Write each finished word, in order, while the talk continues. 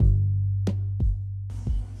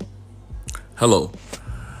Hello,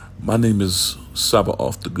 my name is Saba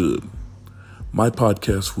Off the Good. My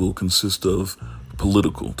podcast will consist of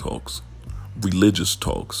political talks, religious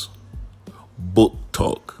talks, book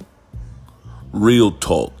talk, real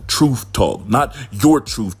talk, truth talk. Not your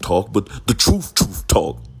truth talk, but the truth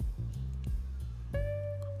talk.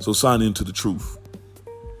 So sign into the truth.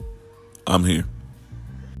 I'm here.